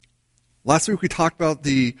Last week we talked about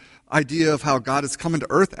the idea of how God has come into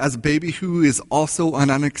earth as a baby who is also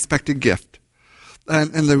an unexpected gift.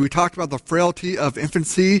 And then we talked about the frailty of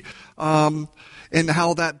infancy and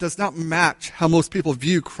how that does not match how most people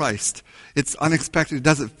view Christ. It's unexpected. It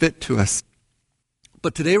doesn't fit to us.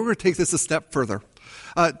 But today we're going to take this a step further.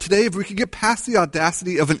 Today, if we could get past the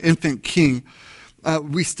audacity of an infant king,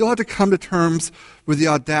 we still have to come to terms with the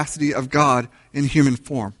audacity of God in human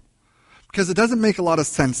form. Because it doesn't make a lot of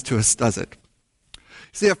sense to us, does it?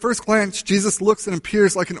 See, at first glance, Jesus looks and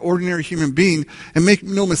appears like an ordinary human being. And make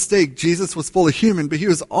no mistake, Jesus was fully human, but he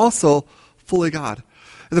was also fully God.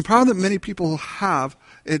 And the problem that many people had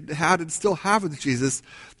and still have with Jesus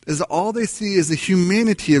is that all they see is the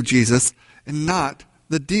humanity of Jesus and not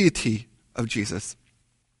the deity of Jesus.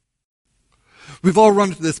 We've all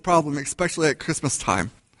run into this problem, especially at Christmas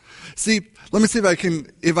time. See, let me see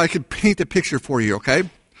if I could paint a picture for you, okay?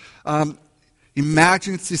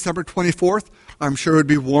 Imagine it's December 24th. I'm sure it would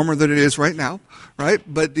be warmer than it is right now, right?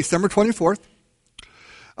 But December 24th,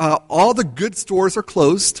 all the good stores are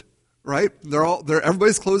closed, right?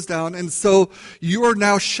 Everybody's closed down, and so you are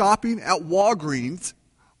now shopping at Walgreens,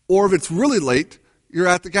 or if it's really late, you're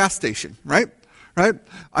at the gas station, right? Right?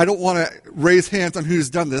 I don't want to raise hands on who's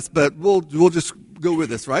done this, but we'll just go with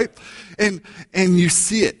this, right? And you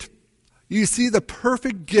see it. You see the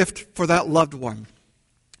perfect gift for that loved one.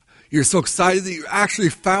 You're so excited that you actually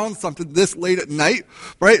found something this late at night,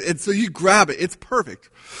 right? And so you grab it. It's perfect.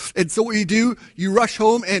 And so what you do, you rush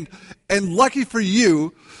home, and lucky for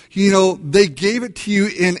you, they gave it to you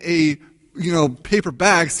in a paper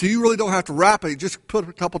bag, so you really don't have to wrap it. You just put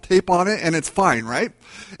a couple tape on it, and it's fine, right?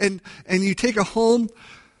 And you take it home,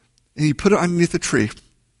 and you put it underneath the tree.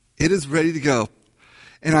 It is ready to go.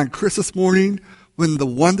 And on Christmas morning, when the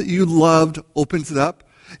one that you loved opens it up,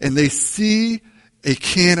 and they see a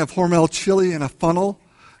can of Hormel chili in a funnel,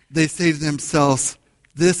 they say to themselves,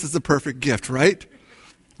 this is the perfect gift, right?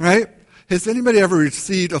 Right? Has anybody ever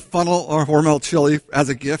received a funnel or Hormel chili as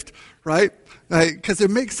a gift, right? Because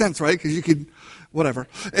it makes sense, right? Because you could, whatever.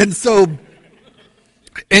 And so,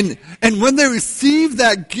 and when they receive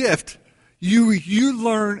that gift, you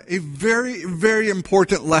learn a very, very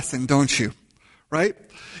important lesson, don't you? Right?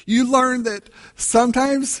 You learn that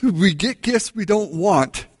sometimes we get gifts we don't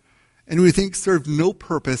want, and we think serve no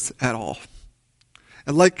purpose at all.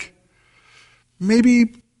 And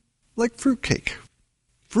maybe like fruitcake.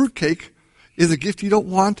 Fruitcake is a gift you don't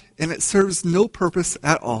want, and it serves no purpose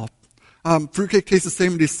at all. Fruitcake tastes the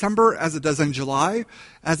same in December as it does in July,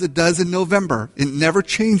 as it does in November. It never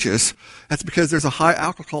changes. That's because there's a high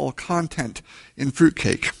alcohol content in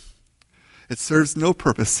fruitcake. It serves no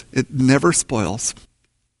purpose. It never spoils.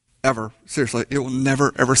 Ever. Seriously, it will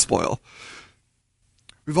never, ever spoil.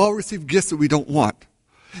 We've all received gifts that we don't want.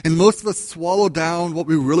 And most of us swallow down what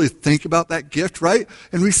we really think about that gift, right?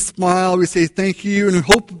 And we smile, we say thank you, and we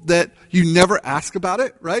hope that you never ask about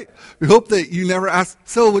it, right? We hope that you never ask,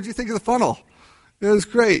 so what did you think of the funnel? It was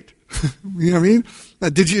great. You know what I mean?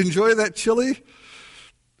 Did you enjoy that chili?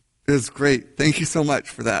 It was great. Thank you so much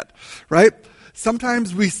for that, right?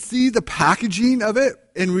 Sometimes we see the packaging of it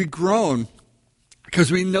and we groan because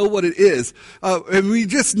we know what it is. And we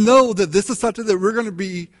just know that this is something that we're going to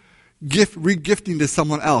be re-gifting to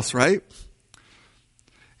someone else, right?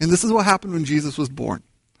 And this is what happened when Jesus was born.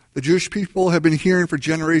 The Jewish people have been hearing for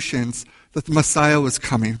generations that the Messiah was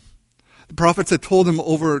coming. The prophets had told them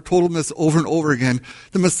this over and over again.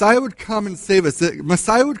 The Messiah would come and save us. The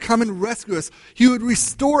Messiah would come and rescue us. He would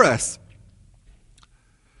restore us.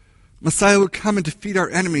 Messiah would come and defeat our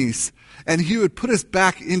enemies, and he would put us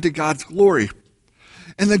back into God's glory.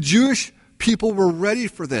 And the Jewish people were ready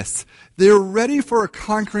for this. They were ready for a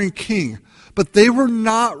conquering king, but they were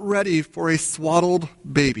not ready for a swaddled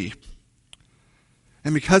baby.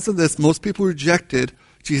 And because of this, most people rejected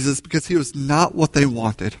Jesus because he was not what they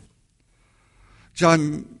wanted.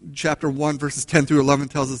 John chapter 1, verses 10 through 11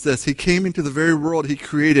 tells us this. He came into the very world he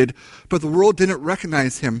created, but the world didn't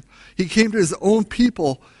recognize him. He came to his own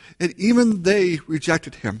people, and even they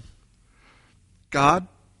rejected him. God,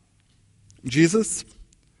 Jesus,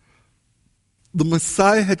 the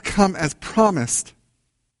Messiah had come as promised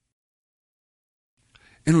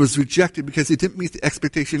and was rejected because he didn't meet the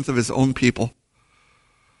expectations of his own people.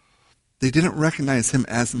 They didn't recognize him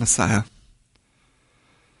as the Messiah.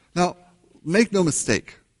 Now, make no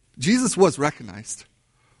mistake, Jesus was recognized,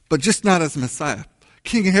 but just not as Messiah.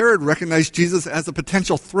 King Herod recognized Jesus as a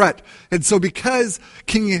potential threat. And so because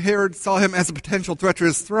King Herod saw him as a potential threat to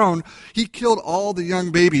his throne, he killed all the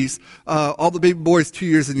young babies, all the baby boys 2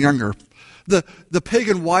 years and younger. the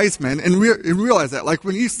pagan wise men, and realize that. Like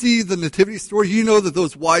when you see the nativity story, you know that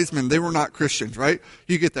those wise men, they were not Christians, right?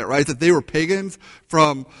 You get that, right? That they were pagans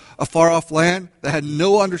from a far off land that had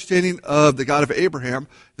no understanding of the God of Abraham.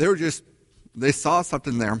 They saw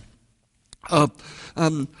something there.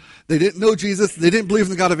 They didn't know Jesus. They didn't believe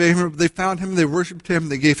in the God of Abraham. But they found him. They worshipped him.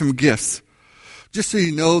 They gave him gifts. Just so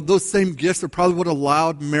you know, those same gifts are probably what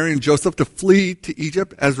allowed Mary and Joseph to flee to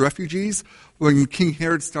Egypt as refugees when King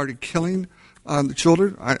Herod started killing the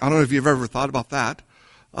children. I don't know if you've ever thought about that.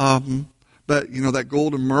 But, that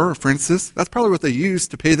gold and myrrh, for instance, that's probably what they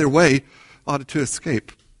used to pay their way to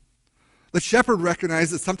escape. The shepherd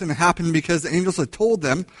recognized that something had happened because the angels had told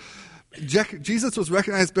them. Jesus was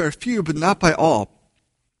recognized by a few, but not by all.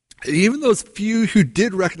 And even those few who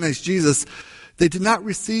did recognize Jesus, they did not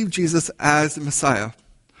receive Jesus as the Messiah.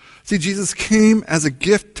 See, Jesus came as a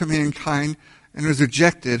gift to mankind and was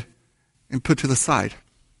rejected and put to the side.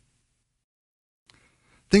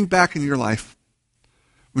 Think back in your life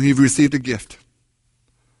when you've received a gift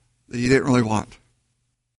that you didn't really want.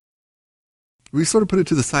 We sort of put it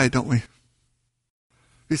to the side, don't we?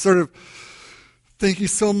 We sort of thank you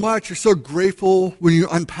so much. You're so grateful when you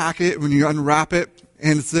unpack it, when you unwrap it,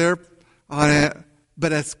 and it's there on it.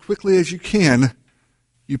 But as quickly as you can,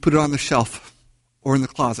 you put it on the shelf or in the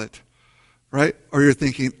closet, right? Or you're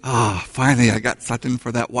thinking, finally I got something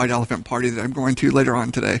for that white elephant party that I'm going to later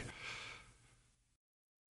on today.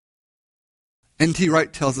 N.T.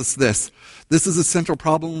 Wright tells us this. This is a central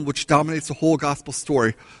problem which dominates the whole gospel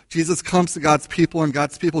story. Jesus comes to God's people, and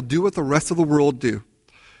God's people do what the rest of the world do.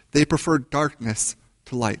 They prefer darkness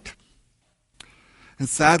to light. And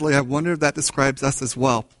sadly, I wonder if that describes us as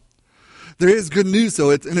well. There is good news, though,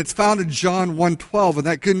 and it's found in John 1:12, and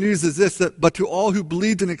that good news is this, but to all who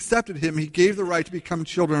believed and accepted him, he gave the right to become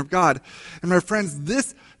children of God. And my friends,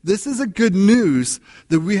 this is a good news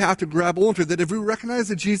that we have to grab onto, that if we recognize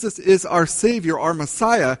that Jesus is our Savior, our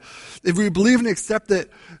Messiah, if we believe and accept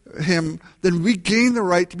him, then we gain the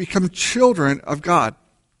right to become children of God.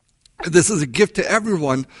 This is a gift to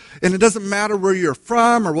everyone, and it doesn't matter where you're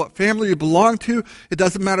from or what family you belong to. It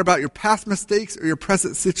doesn't matter about your past mistakes or your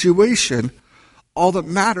present situation. All that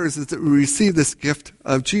matters is that we receive this gift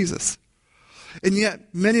of Jesus. And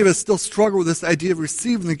yet, many of us still struggle with this idea of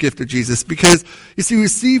receiving the gift of Jesus because, you see,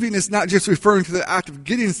 receiving is not just referring to the act of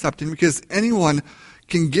getting something, because anyone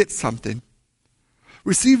can get something.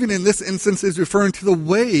 Receiving in this instance is referring to the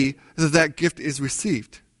way that gift is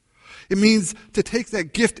received. It means to take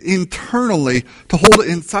that gift internally, to hold it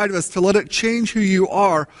inside of us, to let it change who you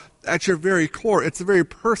are at your very core. It's a very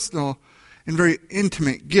personal and very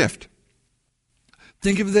intimate gift.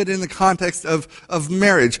 Think of it in the context of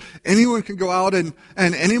marriage. Anyone can go out and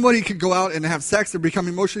anybody can go out and have sex or become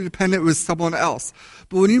emotionally dependent with someone else.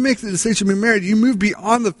 But when you make the decision to be married, you move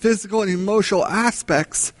beyond the physical and emotional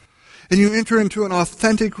aspects, and you enter into an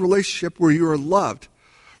authentic relationship where you are loved,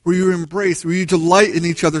 where you embrace, where you delight in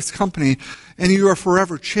each other's company, and you are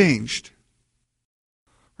forever changed.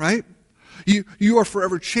 Right? You are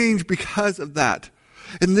forever changed because of that.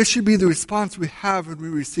 And this should be the response we have when we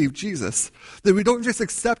receive Jesus. That we don't just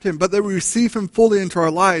accept him, but that we receive him fully into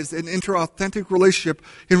our lives and enter an authentic relationship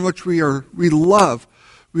in which we love,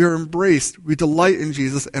 we are embraced, we delight in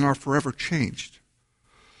Jesus, and are forever changed.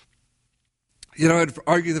 I'd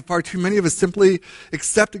argue that far too many of us simply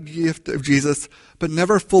accept the gift of Jesus, but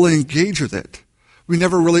never fully engage with it. We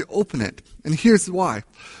never really open it. And here's why.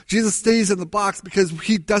 Jesus stays in the box because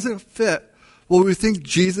he doesn't fit what we think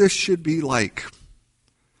Jesus should be like.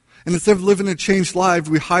 And instead of living a changed life,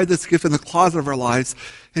 we hide this gift in the closet of our lives,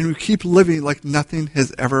 and we keep living like nothing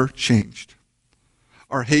has ever changed.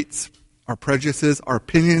 Our hates, our prejudices, our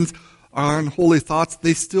opinions, our unholy thoughts,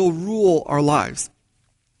 they still rule our lives.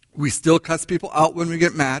 We still cuss people out when we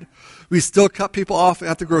get mad. We still cut people off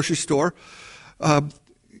at the grocery store. Not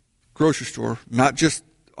just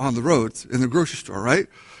on the roads, in the grocery store, right?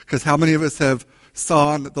 Because how many of us have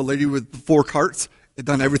saw the lady with the 4 carts and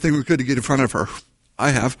done everything we could to get in front of her? I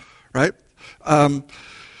have, right? How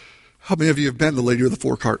many of you have been the lady with the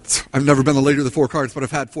 4 carts? I've never been the lady with the 4 carts, but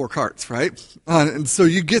I've had 4 carts, right? And so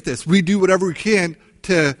you get this. We do whatever we can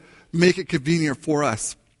to make it convenient for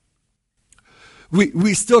us.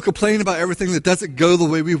 We still complain about everything that doesn't go the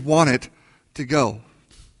way we want it to go.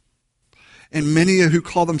 And many who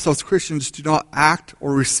call themselves Christians do not act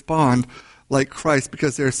or respond like Christ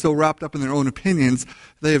because they're so wrapped up in their own opinions,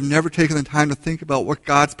 they have never taken the time to think about what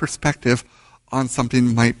God's perspective on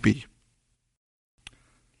something might be.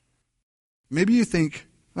 Maybe you think,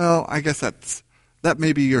 well, I guess that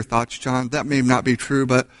may be your thoughts, John. That may not be true,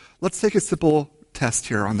 but let's take a simple test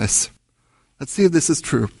here on this. Let's see if this is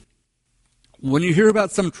true. When you hear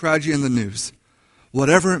about some tragedy in the news,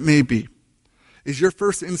 whatever it may be, is your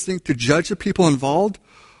first instinct to judge the people involved,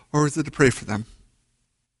 or is it to pray for them?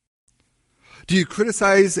 Do you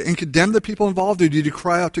criticize and condemn the people involved, or do you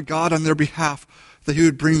cry out to God on their behalf that He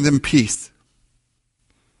would bring them peace?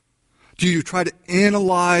 Do you try to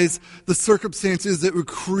analyze the circumstances that would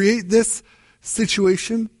create this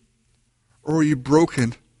situation, or are you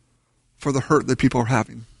broken for the hurt that people are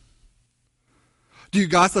having? Do you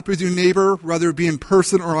gossip with your neighbor, whether it be in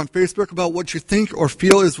person or on Facebook, about what you think or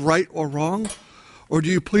feel is right or wrong? Or do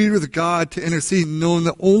you plead with God to intercede, knowing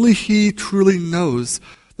that only He truly knows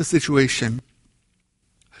the situation?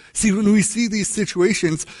 See, when we see these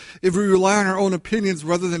situations, if we rely on our own opinions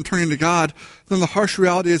rather than turning to God, then the harsh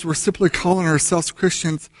reality is we're simply calling ourselves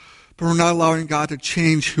Christians, but we're not allowing God to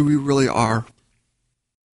change who we really are.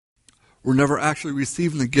 We're never actually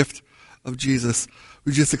receiving the gift of Jesus.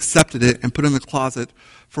 We just accepted it and put it in the closet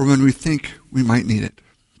for when we think we might need it.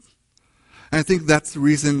 And I think that's the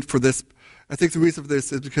reason for this. I think the reason for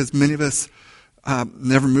this is because many of us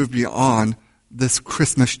never move beyond this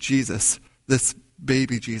Christmas Jesus, this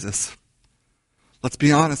baby Jesus. Let's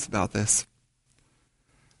be honest about this.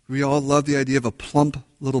 We all love the idea of a plump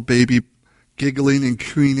little baby giggling and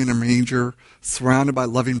cooing in a manger, surrounded by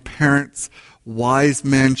loving parents, wise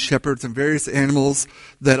men, shepherds, and various animals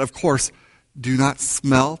that, of course, do not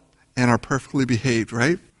smell and are perfectly behaved,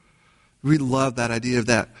 right? We love that idea of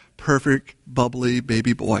that perfect, bubbly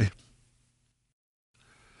baby boy.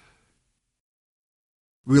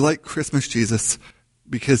 We like Christmas Jesus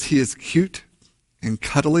because He is cute and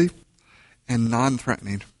cuddly and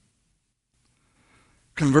non-threatening.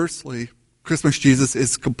 Conversely, Christmas Jesus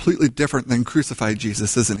is completely different than crucified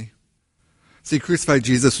Jesus, isn't He? See, crucified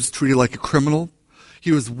Jesus was treated like a criminal.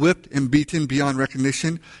 He was whipped and beaten beyond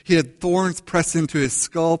recognition. He had thorns pressed into His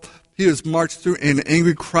skull. He was marched through an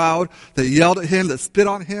angry crowd that yelled at Him, that spit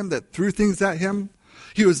on Him, that threw things at Him.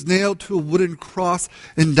 He was nailed to a wooden cross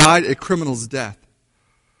and died a criminal's death.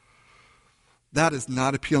 That is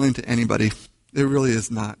not appealing to anybody. It really is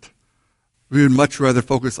not. We would much rather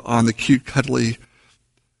focus on the cute, cuddly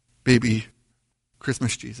baby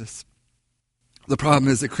Christmas Jesus. The problem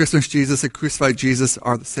is that Christmas Jesus and crucified Jesus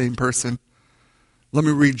are the same person. Let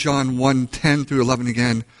me read John 1:10 through 11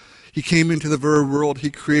 again. He came into the very world He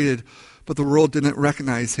created, but the world didn't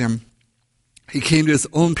recognize Him. He came to His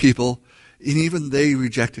own people, and even they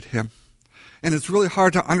rejected Him. And it's really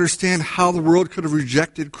hard to understand how the world could have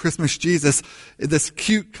rejected Christmas Jesus, this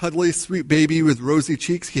cute, cuddly, sweet baby with rosy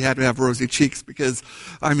cheeks. He had to have rosy cheeks because,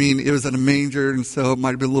 it was in a manger, and so it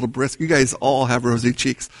might have been a little brisk. You guys all have rosy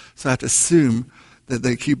cheeks, so I have to assume that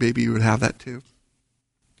the cute baby would have that too.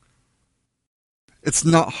 It's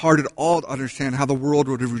not hard at all to understand how the world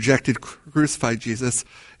would have rejected crucified Jesus,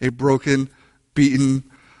 a broken, beaten,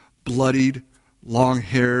 bloodied,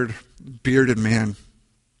 long-haired, bearded man.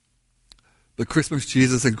 But Christmas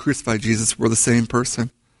Jesus and crucified Jesus were the same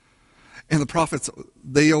person. And the prophets,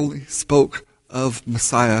 they only spoke of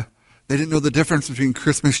Messiah. They didn't know the difference between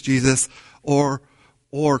Christmas Jesus or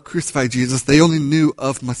crucified Jesus. They only knew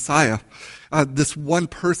of Messiah, this one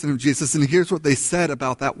person of Jesus. And here's what they said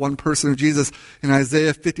about that one person of Jesus in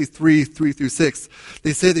Isaiah 53, 3-6.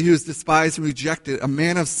 They say that He was despised and rejected, a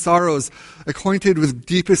man of sorrows, acquainted with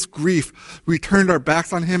deepest grief. We turned our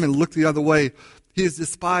backs on Him and looked the other way. He is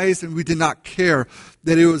despised and we did not care,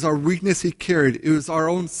 that it was our weakness He carried. It was our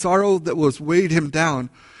own sorrow that was weighed Him down.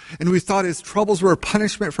 And we thought His troubles were a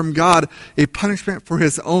punishment from God, a punishment for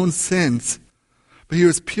His own sins. But He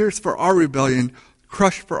was pierced for our rebellion,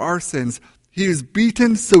 crushed for our sins. He was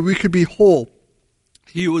beaten so we could be whole.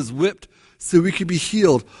 He was whipped so we could be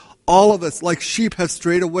healed. All of us, like sheep, have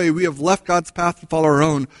strayed away. We have left God's path to follow our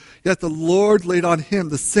own. Yet the Lord laid on Him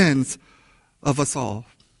the sins of us all.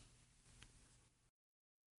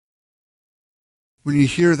 When you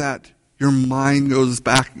hear that, your mind goes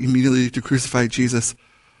back immediately to crucified Jesus.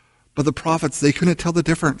 But the prophets, they couldn't tell the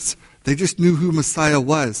difference. They just knew who Messiah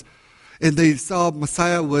was. And they saw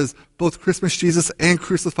Messiah was both Christmas Jesus and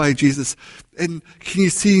crucified Jesus. And can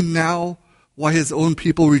you see now why His own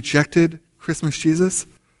people rejected Christmas Jesus?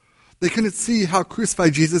 They couldn't see how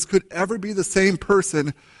crucified Jesus could ever be the same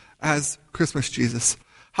person as Christmas Jesus.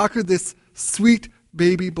 How could this sweet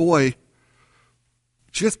baby boy,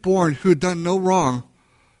 just born, who had done no wrong,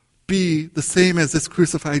 be the same as this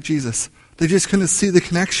crucified Jesus? They just couldn't see the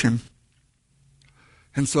connection.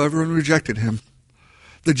 And so everyone rejected Him.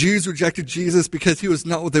 The Jews rejected Jesus because he was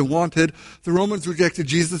not what they wanted. The Romans rejected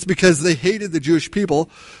Jesus because they hated the Jewish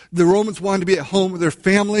people. The Romans wanted to be at home with their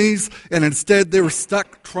families, and instead they were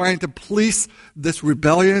stuck trying to police this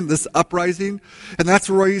rebellion, this uprising. And that's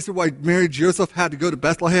the reason why Mary and Joseph had to go to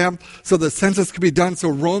Bethlehem, so the census could be done, so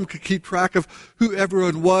Rome could keep track of who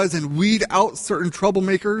everyone was and weed out certain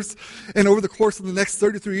troublemakers. And over the course of the next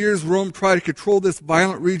 33 years, Rome tried to control this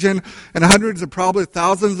violent region, and hundreds and probably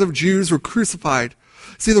thousands of Jews were crucified.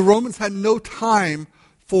 See, the Romans had no time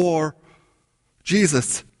for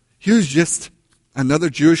Jesus. He was just another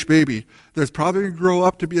Jewish baby that's probably going to grow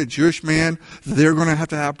up to be a Jewish man that they're going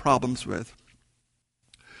to have problems with.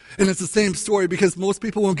 And it's the same story, because most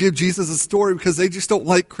people won't give Jesus a story because they just don't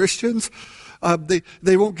like Christians.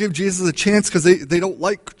 They won't give Jesus a chance because they don't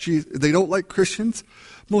like Christians.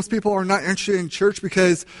 Most people are not interested in church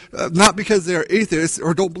because, not because they're atheists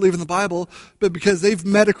or don't believe in the Bible, but because they've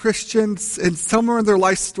met a Christian, and somewhere in their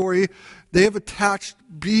life story, they have attached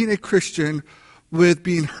being a Christian with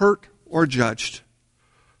being hurt or judged.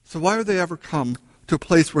 So why would they ever come to a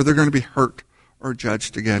place where they're going to be hurt or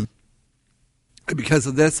judged again? And because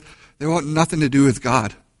of this, they want nothing to do with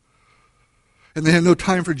God. And they have no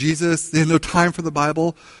time for Jesus. They have no time for the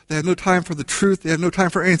Bible. They have no time for the truth. They have no time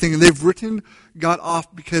for anything. And they've written God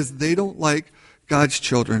off because they don't like God's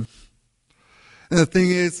children. And the thing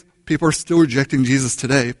is, people are still rejecting Jesus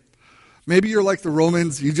today. Maybe you're like the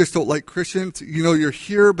Romans. You just don't like Christians. You know, you're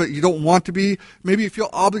here, but you don't want to be. Maybe you feel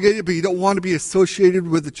obligated, but you don't want to be associated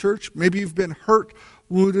with the church. Maybe you've been hurt,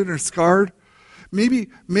 wounded, or scarred. Maybe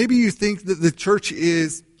you think that the church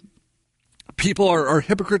is... people are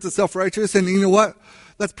hypocrites and self-righteous, and you know what?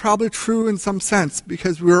 That's probably true in some sense,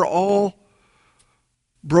 because we're all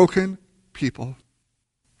broken people.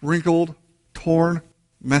 Wrinkled, torn,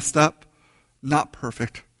 messed up, not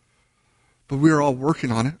perfect. But we are all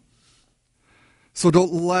working on it. So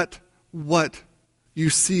don't let what you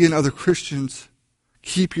see in other Christians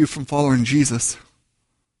keep you from following Jesus.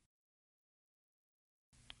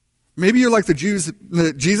 Maybe you're like the Jews.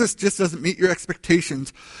 Jesus just doesn't meet your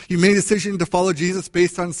expectations. You made a decision to follow Jesus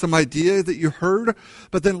based on some idea that you heard,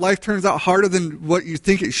 but then life turns out harder than what you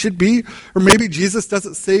think it should be. Or maybe Jesus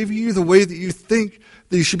doesn't save you the way that you think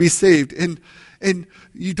that you should be saved. And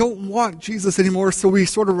you don't want Jesus anymore, so we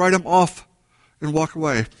sort of write him off and walk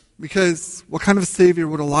away. Because what kind of a Savior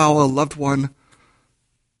would allow a loved one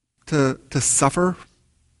to suffer?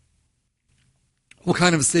 What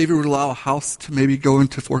kind of a Savior would allow a house to maybe go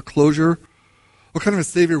into foreclosure? What kind of a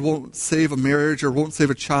Savior won't save a marriage or won't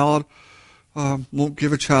save a child, won't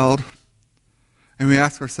give a child? And we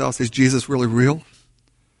ask ourselves, is Jesus really real?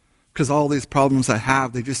 Because all these problems I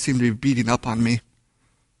have, they just seem to be beating up on me.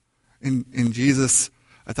 In Jesus,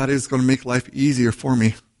 I thought he was going to make life easier for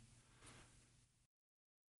me.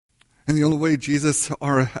 And the only way Jesus,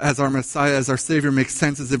 as our Messiah, as our Savior, makes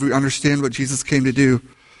sense is if we understand what Jesus came to do.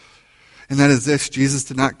 And that is this: Jesus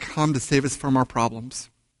did not come to save us from our problems.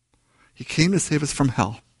 He came to save us from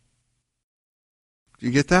hell. Do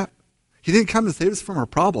you get that? He didn't come to save us from our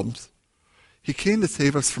problems. He came to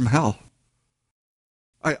save us from hell.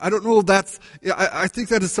 I don't know if that's... I think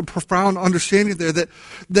that is a profound understanding there,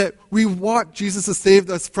 that we want Jesus to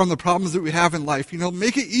save us from the problems that we have in life. You know,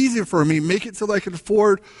 make it easier for me. Make it so that I can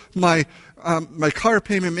afford my car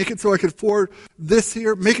payment. Make it so I can afford this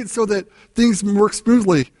here. Make it so that things work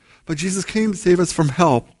smoothly. But Jesus came to save us from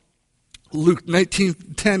hell. Luke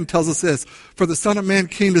 19:10 tells us this: "For the Son of Man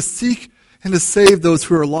came to seek and to save those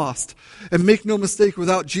who are lost." And make no mistake,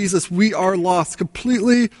 without Jesus, we are lost,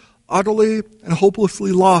 completely, utterly, and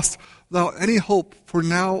hopelessly lost, without any hope for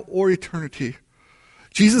now or eternity.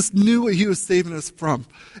 Jesus knew what he was saving us from.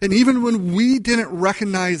 And even when we didn't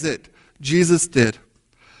recognize it, Jesus did.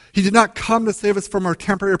 He did not come to save us from our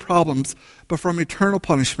temporary problems, but from eternal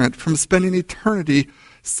punishment, from spending eternity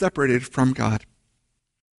separated from God.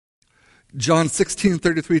 John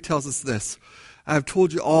 16:33 tells us this: "I have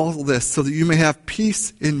told you all this so that you may have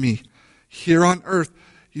peace in me. Here on earth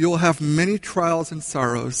you will have many trials and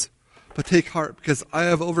sorrows, but take heart, because I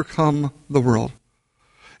have overcome the world."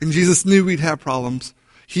 And Jesus knew we'd have problems.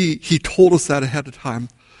 He told us that ahead of time.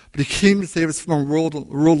 But he came to save us from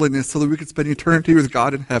worldliness so that we could spend eternity with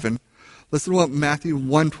God in heaven. Listen to what Matthew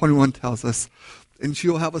 1:21 tells us: "And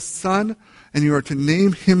you will have a son, and you are to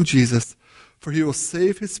name him Jesus, for he will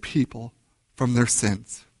save his people from their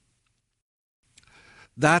sins."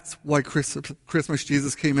 That's why Christmas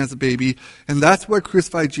Jesus came as a baby, and that's why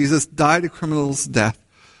crucified Jesus died a criminal's death,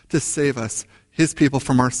 to save us, his people,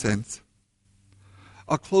 from our sins.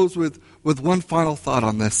 I'll close with one final thought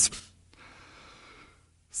on this.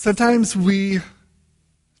 Sometimes we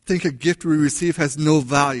think a gift we receive has no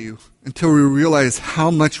value until we realize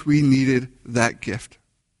how much we needed that gift.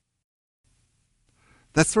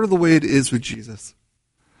 That's sort of the way it is with Jesus.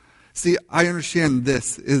 See, I understand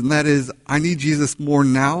this, and that is, I need Jesus more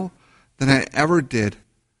now than I ever did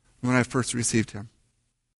when I first received him.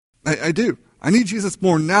 I do. I need Jesus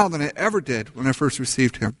more now than I ever did when I first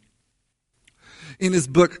received him. In his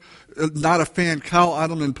book, Not a Fan, Kyle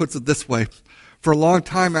Idleman puts it this way: for a long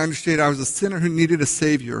time, I understood I was a sinner who needed a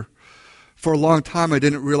Savior. For a long time, I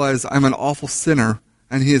didn't realize I'm an awful sinner,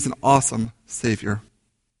 and he is an awesome Savior.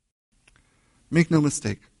 Make no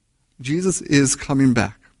mistake, Jesus is coming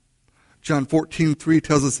back. John 14:3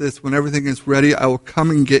 tells us this: when everything is ready, I will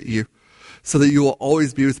come and get you, so that you will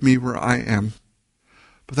always be with me where I am.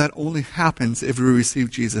 But that only happens if we receive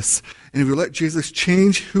Jesus, and if we let Jesus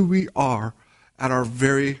change who we are at our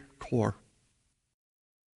very core.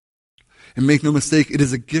 And make no mistake, it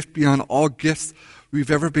is a gift beyond all gifts we've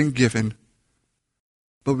ever been given.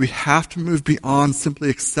 But we have to move beyond simply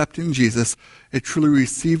accepting Jesus and truly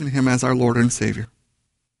receiving him as our Lord and Savior.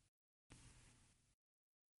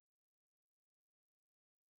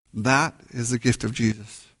 That is the gift of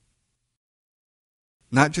Jesus.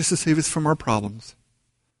 Not just to save us from our problems,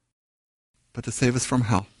 but to save us from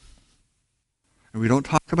hell. And we don't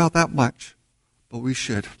talk about that much, but we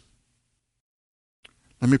should.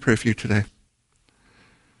 Let me pray for you today.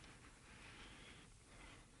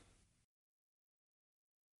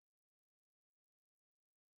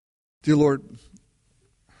 Dear Lord,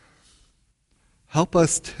 help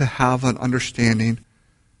us to have an understanding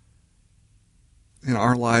in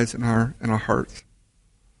our lives, in our hearts,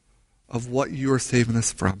 of what you are saving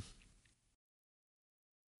us from.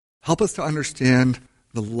 Help us to understand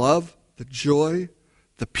the love, the joy,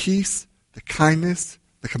 the peace, the kindness,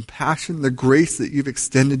 the compassion, the grace that you've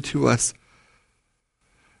extended to us,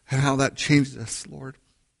 and how that changes us, Lord.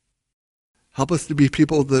 Help us to be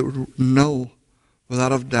people that know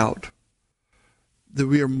without a doubt that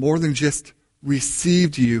we are more than just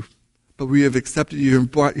received you, but we have accepted you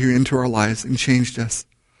and brought you into our lives and changed us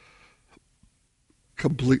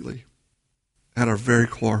completely at our very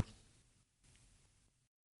core.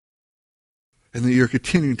 And that you're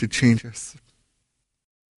continuing to change us.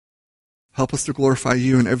 Help us to glorify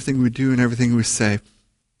you in everything we do and everything we say.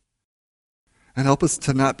 And help us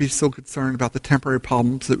to not be so concerned about the temporary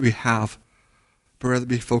problems that we have, but rather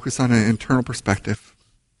be focused on an internal perspective.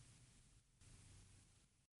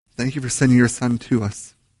 Thank you for sending your Son to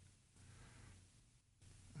us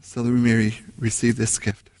so that we may receive this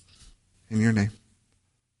gift. In your name,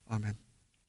 amen.